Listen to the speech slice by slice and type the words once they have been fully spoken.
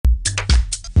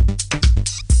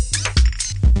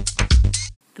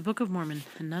The Book of Mormon,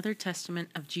 another testament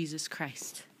of Jesus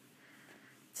Christ.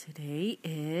 Today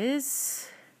is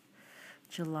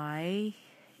July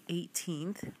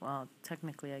 18th. Well,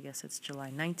 technically, I guess it's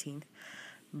July 19th,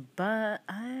 but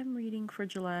I'm reading for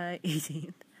July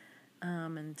 18th.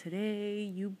 And today,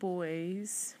 you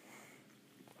boys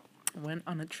went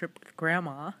on a trip with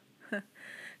Grandma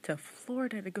to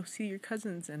Florida to go see your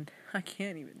cousins, and I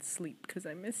can't even sleep because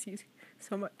I miss you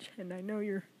so much, and I know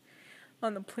you're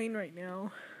on the plane right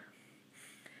now,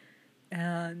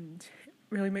 and it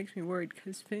really makes me worried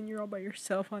because Finn, you're all by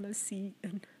yourself on a seat,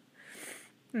 and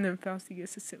then Fausti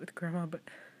gets to sit with Grandma, but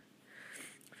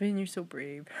Finn, you're so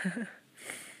brave.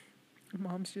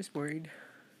 Mom's just worried,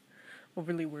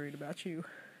 overly worried about you.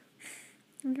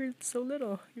 You're so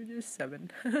little, you're just 7.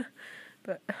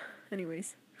 But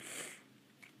anyways,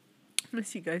 I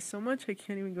miss you guys so much, I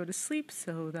can't even go to sleep,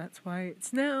 so that's why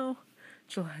it's now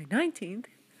July 19th.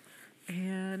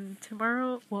 And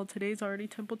today's already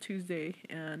Temple Tuesday,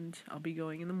 and I'll be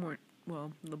going in the morning, a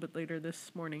little bit later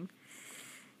this morning,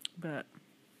 but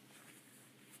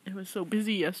it was so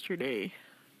busy yesterday,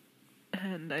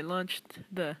 and I launched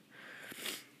the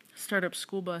startup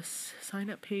school bus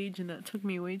sign-up page, and that took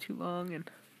me way too long, and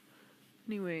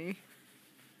anyway,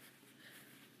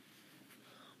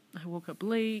 I woke up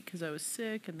late because I was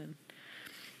sick, and then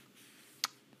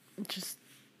just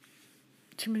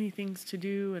too many things to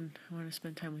do, and I want to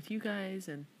spend time with you guys,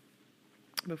 and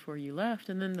before you left,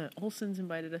 and then the Olsons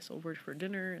invited us over for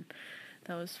dinner, and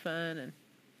that was fun, and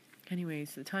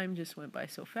anyways, the time just went by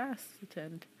so fast,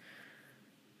 and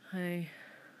I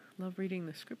love reading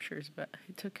the scriptures, but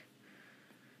it took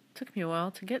me a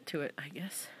while to get to it, I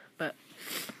guess, but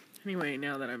anyway,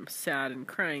 now that I'm sad and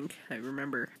crying, I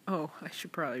remember, I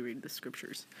should probably read the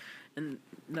scriptures, and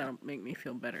that'll make me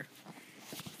feel better.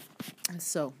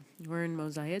 So, we're in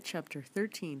Mosiah chapter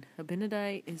 13.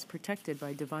 Abinadi is protected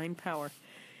by divine power.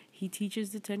 He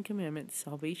teaches the 10 Commandments.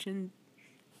 Salvation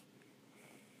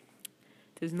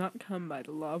does not come by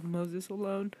the law of Moses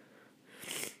alone.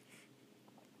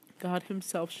 God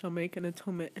himself shall make an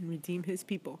atonement and redeem his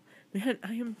people. Man,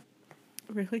 I am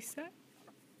really sad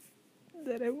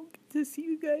that I won't get to see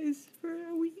you guys for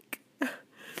a week.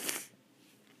 This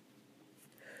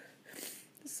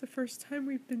is the first time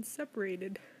we've been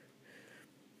separated.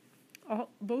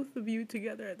 Both of you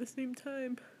together at the same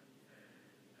time.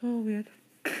 Oh, man.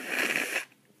 I'm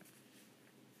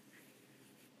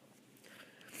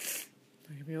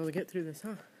gonna be able to get through this,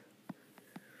 huh?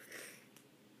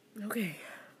 Okay,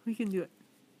 we can do it.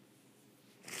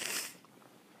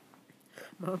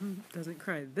 Mom doesn't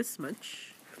cry this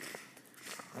much.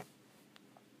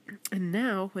 And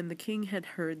now, when the king had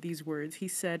heard these words, he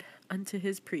said unto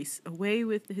his priests, Away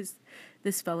with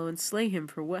this fellow, and slay him,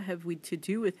 for what have we to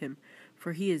do with him?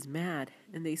 For he is mad.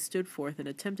 And they stood forth and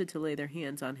attempted to lay their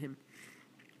hands on him.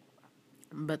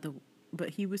 But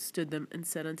he withstood them, and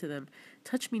said unto them,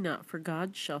 Touch me not, for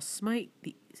God shall smite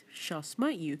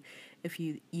you, if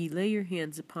ye lay your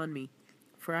hands upon me.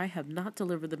 For I have not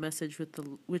delivered the message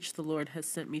which the Lord has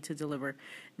sent me to deliver,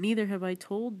 neither have I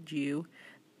told you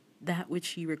that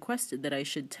which ye requested that I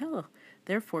should tell.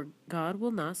 Therefore God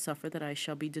will not suffer that I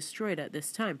shall be destroyed at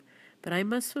this time. But I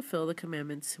must fulfill the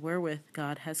commandments wherewith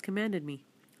God has commanded me.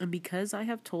 And because I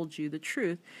have told you the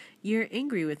truth, ye are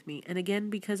angry with me. And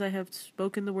again, because I have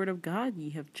spoken the word of God,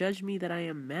 ye have judged me that I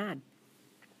am mad.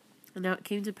 And now it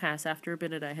came to pass, after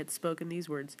Abinadi had spoken these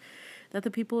words, that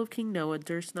the people of King Noah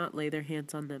durst not lay their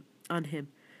hands on him.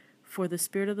 For the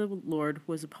Spirit of the Lord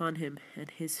was upon him,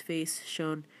 and his face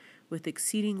shone with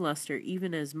exceeding luster,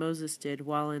 even as Moses did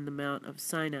while in the mount of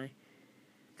Sinai,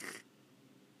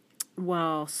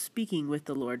 while speaking with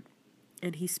the Lord.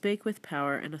 And he spake with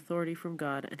power and authority from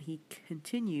God, and he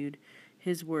continued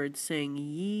his words, saying,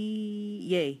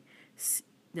 Ye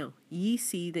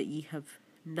see that ye have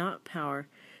not power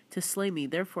to slay me.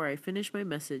 Therefore I finish my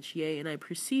message, yea, and I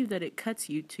perceive that it cuts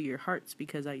you to your hearts,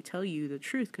 because I tell you the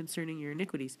truth concerning your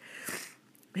iniquities.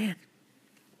 Man,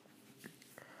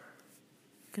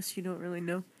 guess you don't really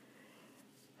know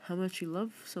how much you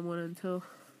love someone until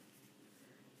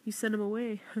you send them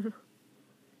away.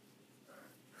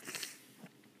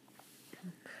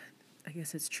 I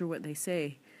guess it's true what they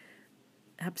say.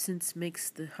 Absence makes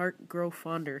the heart grow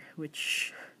fonder,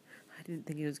 which I didn't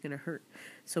think it was going to hurt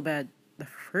so bad the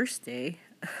first day.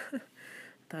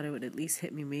 Thought it would at least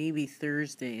hit me maybe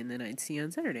Thursday, and then I'd see you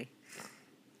on Saturday.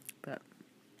 But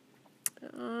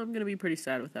I'm going to be pretty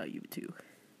sad without you too.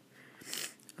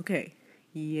 Okay,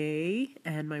 yea,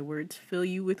 and my words fill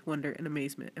you with wonder and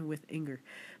amazement and with anger.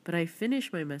 But I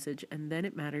finish my message, and then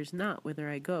it matters not whither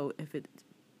I go, if it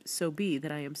so be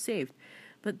that I am saved.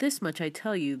 But this much I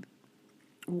tell you,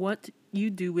 what you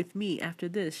do with me after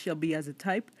this shall be as a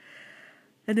type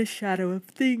and a shadow of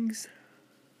things,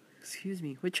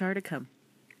 which are to come.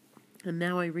 And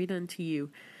now I read unto you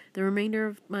the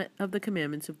remainder of the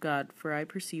commandments of God, for I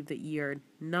perceive that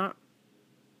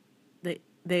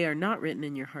they are not written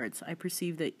in your hearts. I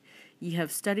perceive that ye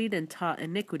have studied and taught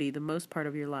iniquity the most part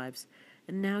of your lives.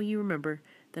 And now you remember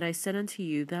that I said unto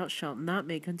you, Thou shalt not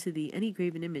make unto thee any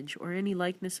graven image, or any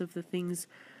likeness of the things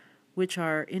which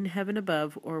are in heaven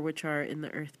above, or which are in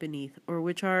the earth beneath, or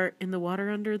which are in the water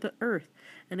under the earth.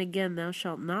 And again, thou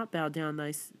shalt not bow down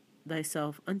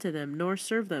thyself unto them, nor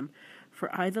serve them. For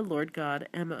I, the Lord God,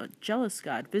 am a jealous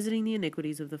God, visiting the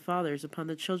iniquities of the fathers upon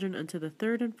the children unto the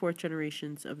third and fourth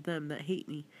generations of them that hate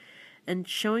me, and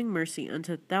showing mercy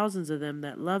unto thousands of them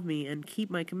that love me and keep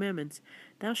my commandments.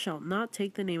 Thou shalt not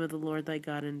take the name of the Lord thy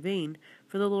God in vain,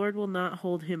 for the Lord will not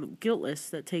hold him guiltless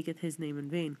that taketh his name in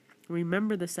vain.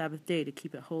 Remember the Sabbath day to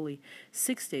keep it holy.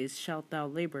 6 days shalt thou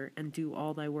labor and do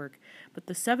all thy work. But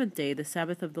the seventh day, the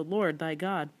Sabbath of the Lord thy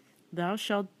God, thou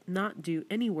shalt not do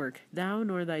any work, thou,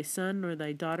 nor thy son, nor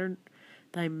thy daughter,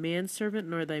 thy manservant,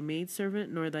 nor thy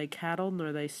maidservant, nor thy cattle,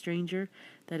 nor thy stranger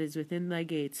that is within thy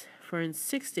gates. For in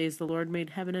 6 days the Lord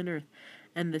made heaven and earth,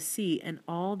 and the sea, and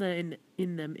all that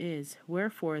in them is.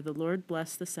 Wherefore the Lord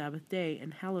blessed the Sabbath day,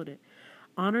 and hallowed it.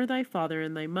 Honor thy father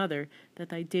and thy mother, that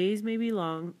thy days may be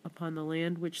long upon the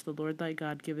land which the Lord thy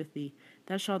God giveth thee.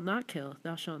 Thou shalt not kill,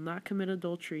 thou shalt not commit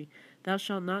adultery, thou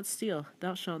shalt not steal,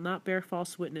 thou shalt not bear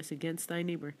false witness against thy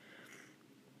neighbor.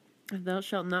 Thou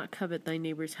shalt not covet thy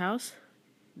neighbor's house,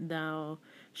 thou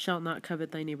shalt not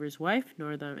covet thy neighbor's wife,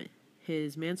 nor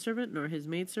his manservant, nor his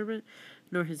maidservant,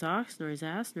 nor his ox, nor his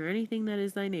ass, nor anything that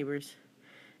is thy neighbor's.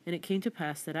 And it came to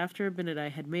pass that after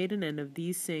Abinadi had made an end of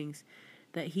these sayings,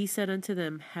 that he said unto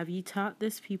them, Have ye taught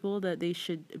this people that they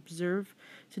should observe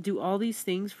to do all these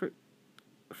things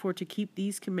for to keep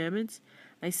these commandments?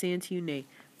 I say unto you, Nay.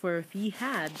 For if ye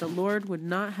had, the Lord would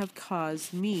not have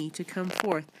caused me to come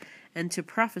forth and to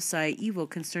prophesy evil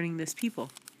concerning this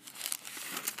people.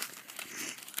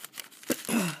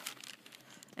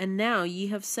 And now ye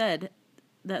have said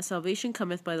that salvation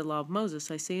cometh by the law of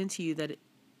Moses. I say unto you that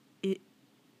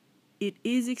it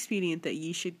is expedient that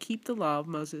ye should keep the law of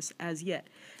Moses as yet.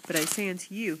 But I say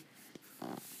unto you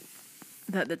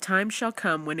that the time shall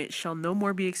come when it shall no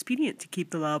more be expedient to keep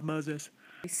the law of Moses.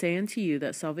 I say unto you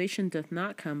that salvation doth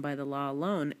not come by the law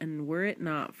alone, and were it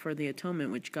not for the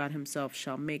atonement which God himself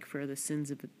shall make for the sins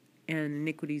and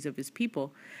iniquities of his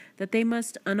people, that they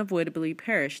must unavoidably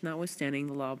perish, notwithstanding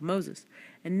the law of Moses.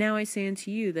 And now I say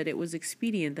unto you that it was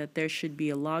expedient that there should be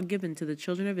a law given to the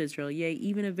children of Israel, yea,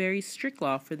 even a very strict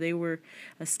law, for they were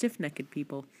a stiff-necked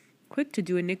people, quick to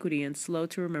do iniquity, and slow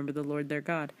to remember the Lord their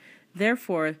God.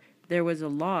 Therefore there was a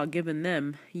law given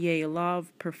them, yea, a law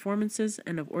of performances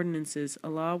and of ordinances, a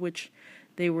law which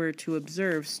they were to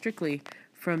observe strictly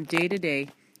from day to day,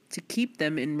 to keep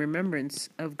them in remembrance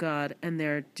of God and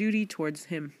their duty towards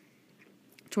him.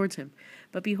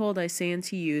 But behold, I say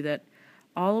unto you that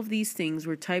all of these things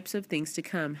were types of things to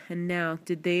come. And now,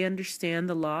 did they understand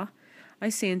the law? I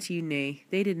say unto you, Nay,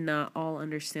 they did not all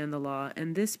understand the law,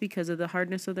 and this because of the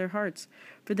hardness of their hearts.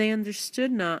 For they understood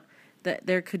not that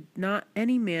there could not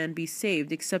any man be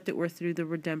saved, except it were through the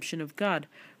redemption of God.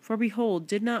 For behold,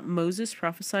 did not Moses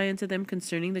prophesy unto them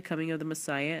concerning the coming of the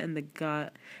Messiah, and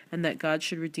that God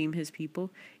should redeem his people?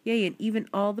 Yea, and even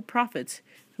all the prophets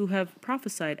who have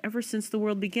prophesied ever since the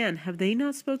world began, have they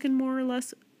not spoken more or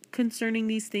less concerning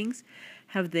these things?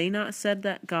 Have they not said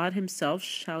that God himself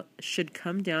should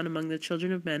come down among the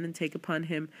children of men, and take upon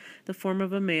him the form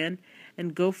of a man,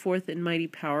 and go forth in mighty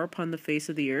power upon the face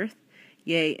of the earth?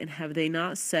 Yea, and have they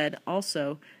not said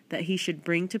also that he should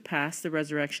bring to pass the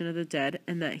resurrection of the dead,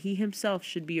 and that he himself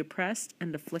should be oppressed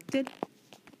and afflicted?